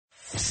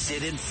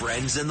Sid and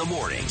Friends in the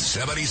morning.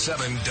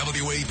 77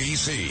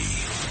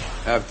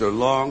 WABC. After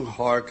long,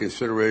 hard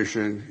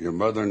consideration, your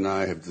mother and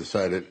I have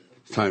decided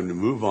it's time to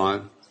move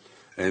on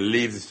and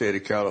leave the state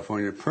of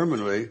California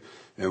permanently,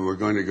 and we're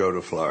going to go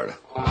to Florida.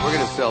 We're going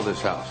to sell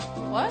this house.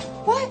 What?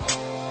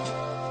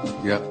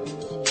 Yep.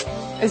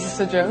 Is this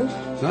a joke?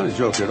 It's not a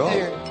joke at all.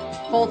 Dude,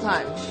 full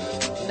time.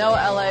 No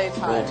LA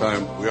time. Full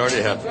time. We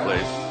already have the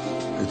place.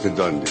 It's a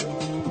done deal.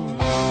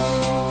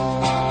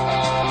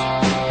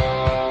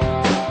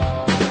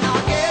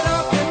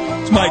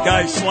 My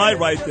guy Sly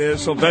right there,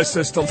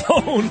 Sylvester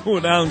Stallone, who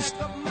announced,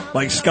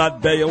 like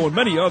Scott Baio and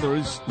many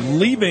others,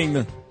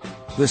 leaving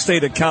the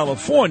state of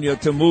California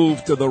to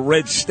move to the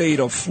red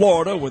state of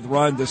Florida with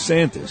Ron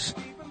DeSantis.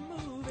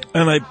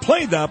 And I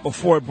played that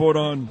before I brought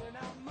on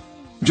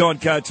John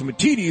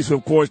Catsimatidis, who,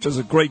 of course, does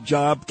a great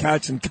job,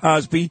 Cats and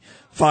Cosby,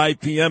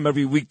 5 p.m.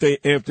 every weekday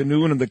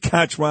afternoon, and the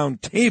Cats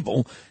Round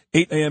Table,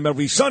 8 a.m.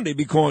 every Sunday,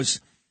 because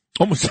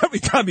almost every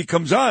time he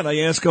comes on, I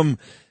ask him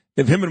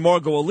if him and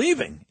Margot are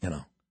leaving, you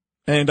know.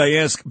 And I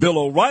asked Bill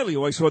O'Reilly,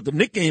 who I saw at the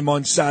Knick game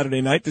on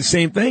Saturday night, the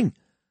same thing.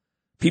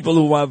 People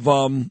who have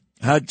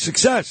had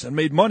success and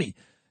made money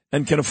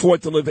and can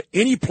afford to live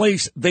any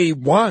place they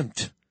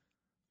want.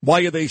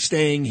 Why are they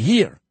staying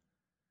here?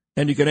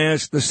 And you can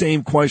ask the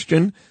same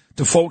question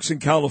to folks in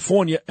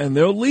California, and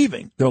they're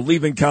leaving. They're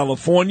leaving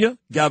California,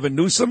 Gavin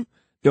Newsom.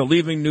 They're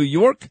leaving New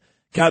York,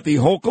 Kathy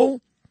Hochul,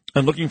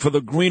 and looking for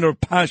the greener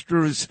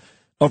pastures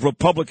of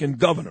Republican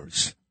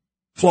governors.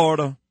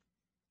 Florida,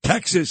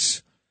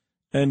 Texas,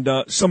 and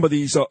some of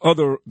these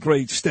other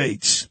great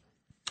states.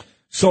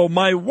 So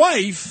my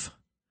wife,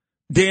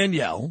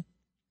 Danielle,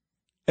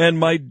 and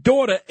my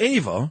daughter,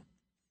 Ava,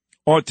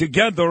 are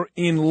together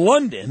in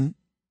London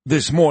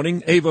this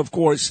morning. Ava, of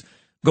course,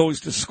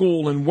 goes to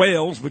school in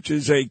Wales, which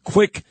is a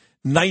quick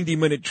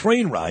 90-minute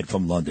train ride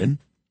from London.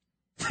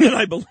 And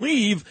I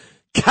believe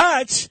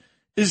Katz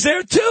is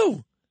there,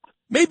 too.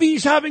 Maybe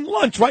he's having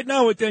lunch right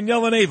now with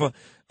Danielle and Ava.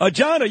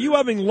 John, are you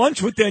having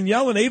lunch with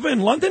Danielle and Ava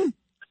in London?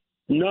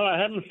 No, I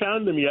haven't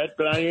found them yet,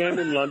 but I am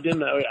in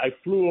London. I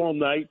flew all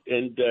night,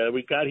 and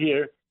we got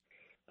here.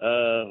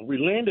 We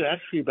landed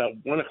actually about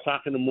 1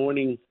 o'clock in the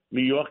morning,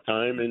 New York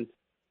time, and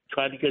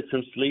tried to get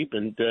some sleep.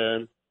 And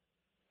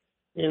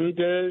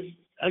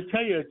I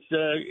tell you,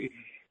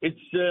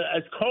 it's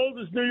as cold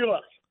as New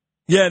York.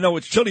 Yeah, no,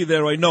 it's chilly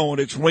there, I know, and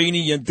it's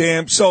rainy and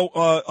damp. So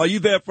are you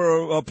there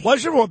for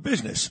pleasure or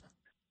business?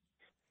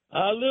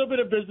 A little bit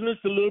of business,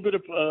 a little bit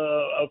of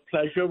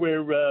pleasure.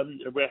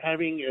 We're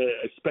having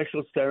a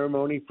special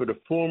ceremony for the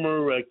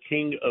former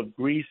king of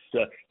Greece.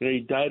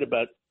 He died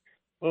about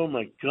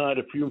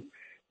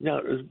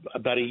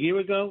about a year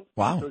ago.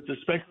 Wow! So it's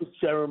a special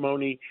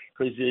ceremony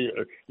because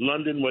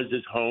London was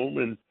his home,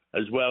 and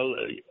as well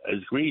as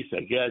Greece,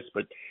 I guess.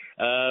 But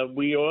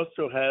we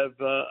also have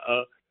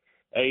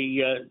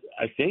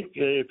I think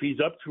if he's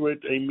up to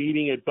it, a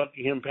meeting at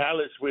Buckingham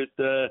Palace with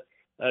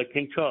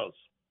King Charles.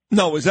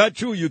 No, is that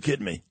true? Are you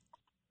kidding me?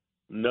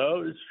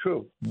 No, it's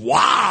true.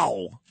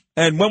 Wow.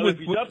 And when if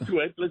he's up to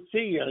it, let's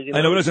see. I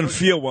know he doesn't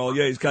feel well.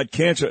 Yeah, he's got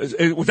cancer.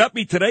 Would that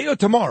be today or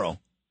tomorrow?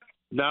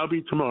 That'll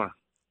be tomorrow.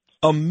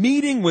 A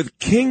meeting with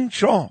King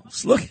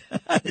Charles. Look,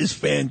 that is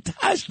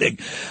fantastic.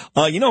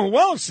 You know who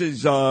else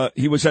is,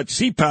 he was at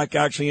CPAC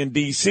actually in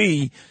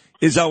D.C.,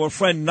 is our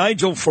friend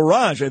Nigel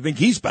Farage. I think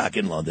he's back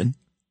in London.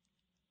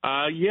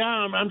 Yeah,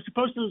 I'm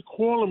supposed to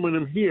call him when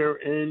I'm here,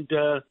 and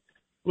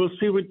we'll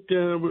see what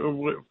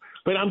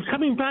but I'm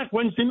coming back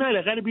Wednesday night.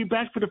 I got to be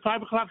back for the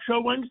 5 o'clock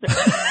show Wednesday.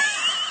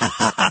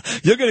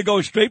 You're going to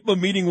go straight from a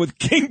meeting with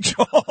King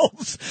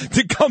Charles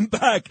to come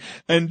back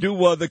and do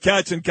the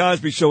Cats and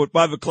Cosby show at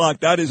 5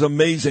 o'clock. That is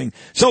amazing.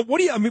 So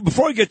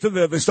before I get to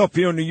the stuff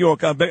here in New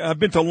York, I've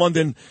been to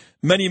London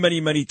many, many,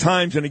 many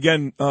times. And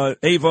again,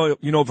 Ava,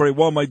 you know very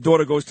well, my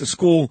daughter goes to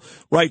school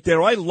right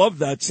there. I love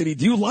that city.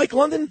 Do you like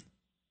London?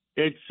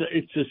 It's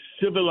a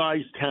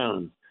civilized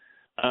town.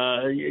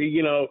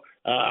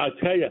 I'll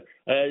tell you,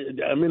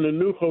 I'm in a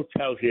new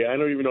hotel here. I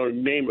don't even know the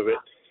name of it,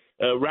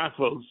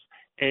 Raffles.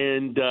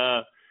 And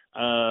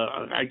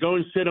I go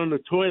and sit on the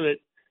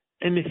toilet,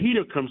 and the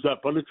heater comes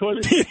up on the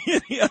toilet.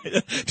 Yeah,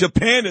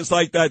 Japan is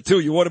like that, too.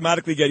 You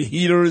automatically get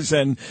heaters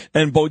and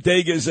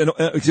bodegas, and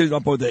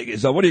not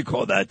bodegas. What do you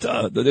call that?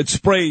 That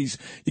sprays.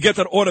 You get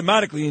that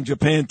automatically in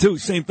Japan, too.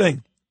 Same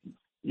thing.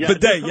 Yeah,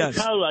 Bidet, this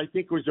hotel, I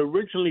think, was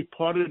originally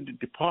part of the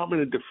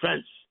Department of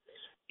Defense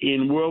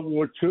in World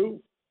War II.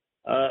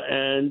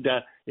 And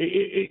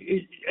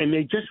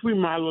they just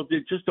remodeled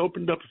it, just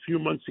opened up a few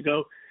months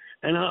ago.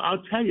 And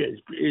I'll tell you,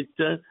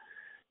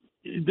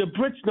 the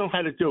Brits know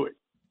how to do it.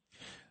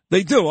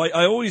 They do.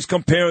 I always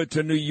compare it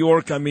to New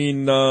York. I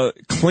mean,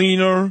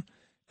 cleaner.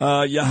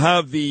 You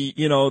have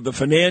the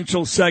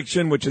financial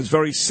section, which is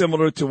very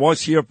similar to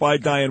us here by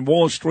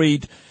Wall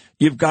Street.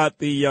 You've got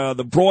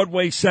the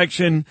Broadway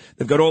section.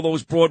 They've got all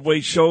those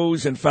Broadway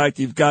shows. In fact,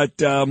 you've got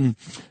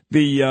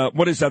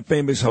what is that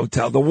famous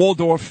hotel? The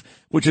Waldorf,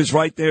 which is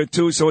right there,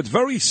 too. So it's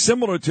very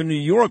similar to New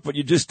York, but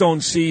you just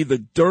don't see the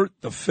dirt,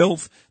 the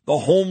filth, the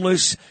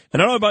homeless.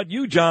 And I don't know about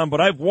you, John,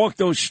 but I've walked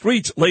those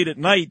streets late at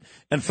night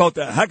and felt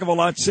a heck of a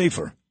lot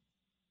safer.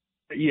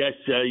 Yes,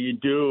 you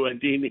do.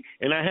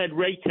 And I had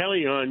Ray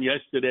Kelly on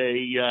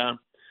yesterday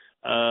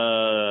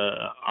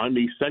on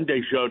the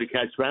Sunday show, the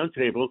Cats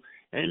Roundtable,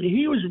 and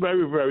he was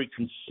very, very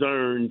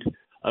concerned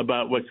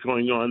about what's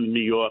going on in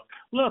New York.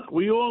 Look,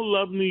 we all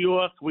love New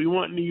York. We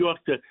want New York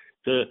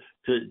to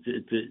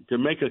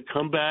make a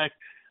comeback.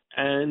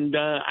 And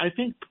I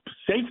think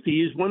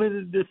safety is one of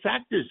the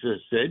factors,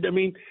 Sid. I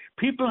mean,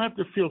 people have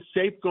to feel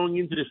safe going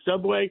into the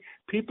subway.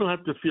 People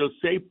have to feel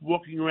safe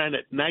walking around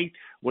at night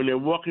when they're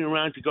walking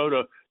around to go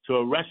to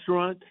a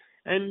restaurant.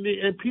 And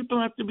people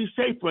have to be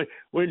safe.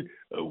 When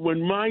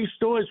my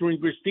stores, when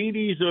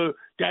Gristini's or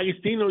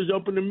D'Agostino's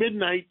open at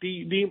midnight,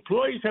 the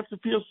employees have to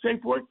feel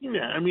safe working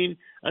there. I mean,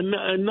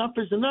 enough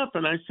is enough.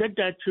 And I said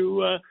that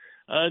to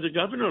the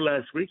governor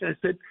last week. I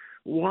said,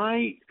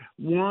 why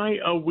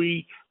are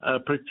we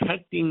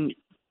protecting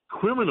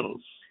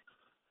criminals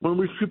when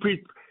we should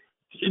be?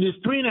 There's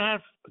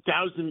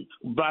 3,500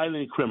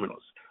 violent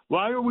criminals.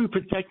 Why are we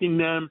protecting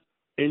them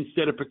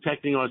instead of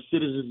protecting our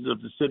citizens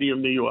of the city of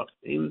New York?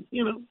 And,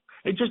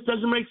 it just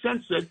doesn't make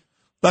sense.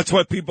 That's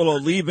why people are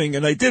leaving.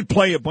 And I did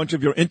play a bunch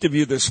of your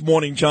interview this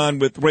morning, John,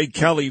 with Ray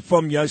Kelly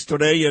from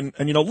yesterday. And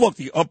look,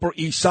 the Upper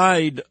East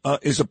Side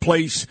is a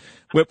place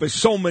where for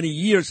so many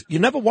years, you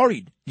never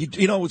worried.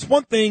 It's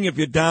one thing if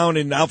you're down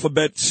in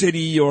Alphabet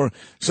City or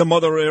some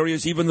other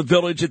areas, even the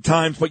Village at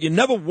times, but you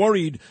never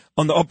worried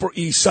on the Upper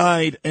East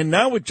Side. And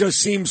now it just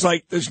seems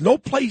like there's no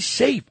place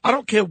safe. I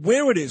don't care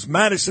where it is,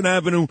 Madison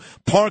Avenue,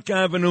 Park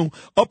Avenue,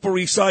 Upper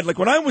East Side. Like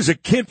when I was a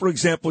kid, for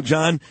example,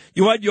 John,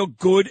 you had your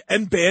good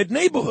and bad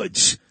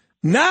neighborhoods.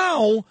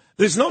 Now,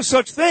 there's no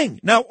such thing.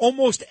 Now,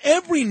 almost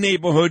every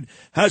neighborhood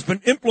has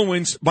been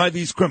influenced by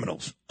these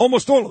criminals.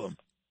 Almost all of them.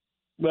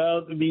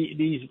 Well,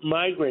 these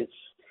migrants,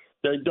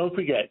 don't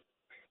forget,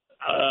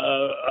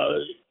 80%,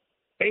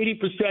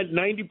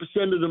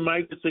 90% of the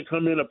migrants that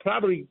come in are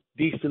probably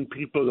decent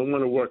people that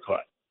want to work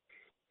hard.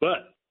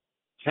 But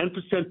 10%,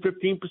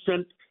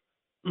 15%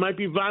 might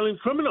be violent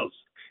criminals.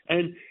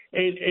 And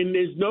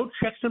there's no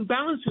checks and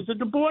balances at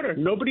the border.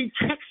 Nobody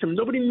checks them.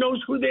 Nobody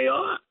knows who they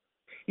are.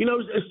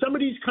 Some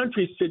of these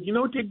countries said, you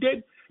know what they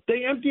did?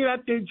 They emptied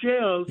out their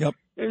jails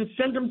and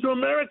sent them to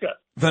America.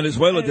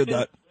 Venezuela did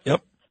that.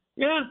 Yep.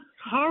 Yeah,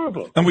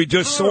 horrible. And we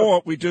just saw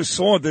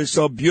this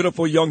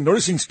beautiful young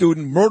nursing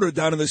student murdered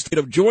down in the state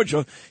of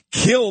Georgia,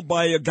 killed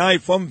by a guy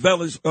from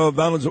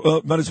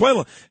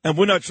Venezuela. And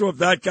we're not sure if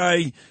that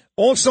guy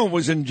also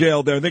was in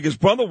jail there. I think his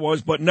brother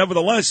was, but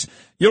nevertheless,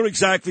 you're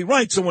exactly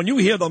right. So when you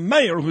hear the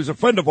mayor, who's a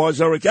friend of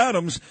ours, Eric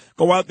Adams,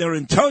 go out there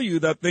and tell you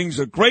that things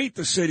are great,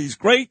 the city's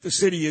great, the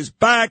city is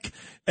back,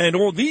 and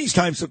all these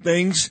types of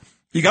things,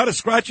 you got to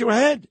scratch your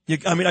head.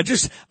 I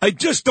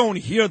just don't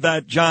hear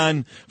that,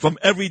 John, from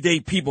everyday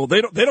people.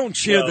 They don't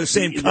share the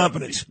same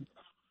confidence.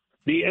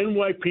 The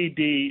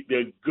NYPD,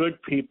 they're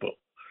good people.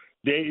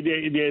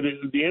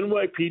 The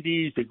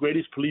NYPD is the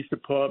greatest police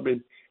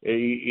department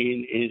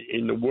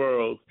in the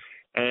world,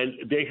 and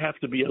they have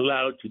to be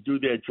allowed to do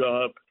their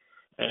job.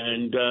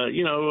 And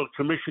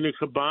Commissioner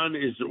Caban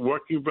is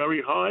working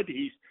very hard.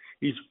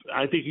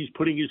 I think he's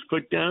putting his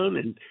foot down,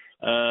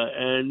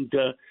 and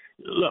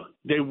look,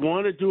 they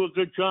want to do a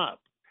good job,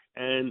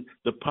 and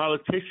the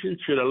politicians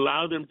should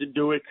allow them to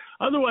do it.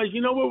 Otherwise,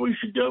 you know what we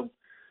should do?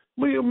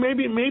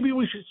 Maybe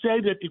we should say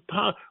that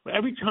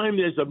every time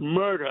there's a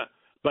murder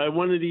by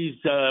one of these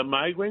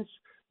migrants,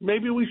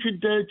 maybe we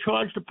should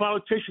charge the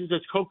politicians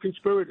as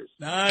co-conspirators.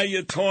 Now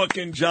you're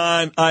talking,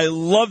 John. I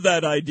love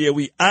that idea.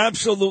 We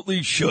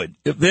absolutely should.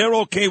 If they're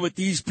okay with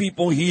these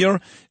people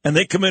here and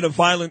they commit a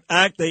violent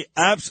act,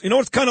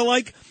 it's kind of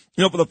like,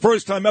 for the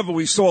first time ever,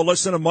 we saw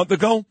less than a month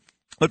ago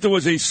that there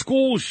was a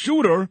school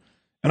shooter,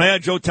 and I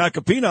had Joe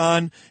Tacopina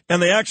on,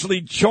 and they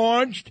actually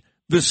charged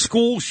the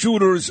school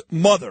shooter's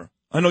mother.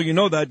 I know you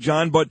know that,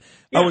 John, but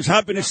I was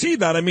happy to see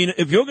that. I mean,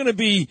 if you're going to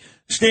be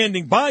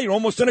standing by, you're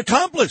almost an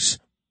accomplice.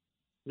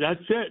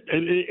 That's it.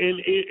 And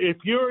if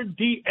you're a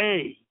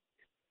DA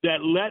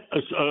that let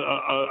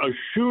a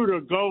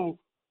shooter go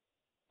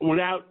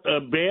without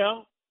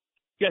bail,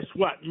 guess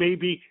what?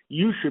 Maybe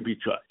you should be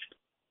charged.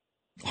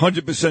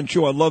 100%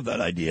 sure. I love that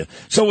idea.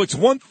 So it's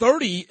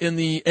 1:30 in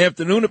the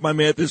afternoon, if my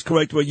math is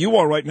correct, where you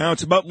are right now.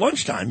 It's about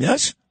lunchtime,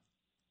 yes?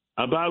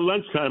 About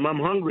lunchtime. I'm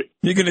hungry.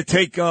 You're going to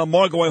take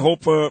Margot, I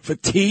hope, for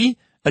tea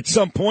at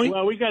some point?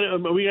 Well, we got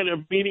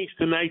meetings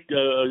tonight,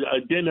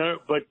 dinner,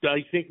 but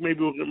I think maybe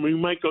we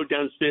might go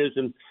downstairs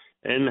and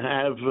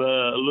have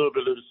a little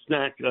bit of a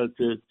snack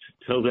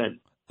till then.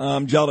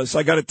 I'm jealous.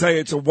 I got to tell you,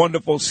 it's a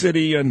wonderful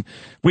city, and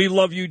we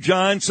love you,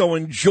 John. So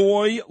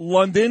enjoy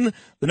London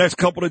the next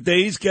couple of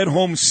days. Get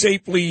home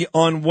safely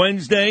on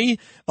Wednesday.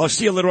 I'll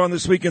see you later on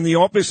this week in the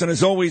office, and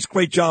as always,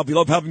 great job. We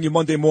love having you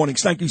Monday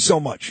mornings. Thank you so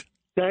much.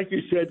 Thank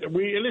you, Sid.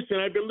 Listen,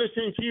 I've been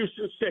listening to you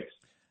since 6.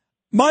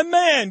 My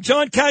man,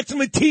 John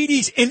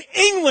Catsimatidis in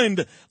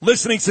England,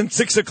 listening since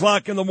 6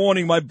 o'clock in the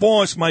morning. My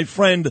boss, my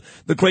friend,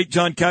 the great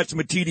John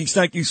Catsimatidis.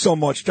 Thank you so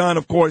much. John,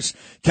 of course,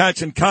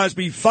 Katz and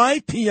Cosby,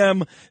 5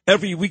 p.m.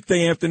 every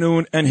weekday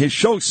afternoon, and his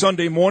show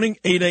Sunday morning,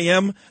 8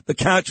 a.m., the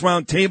Katz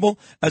Round Table,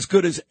 as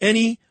good as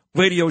any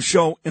radio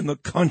show in the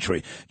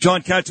country.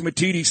 John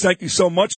Catsimatidis, thank you so much.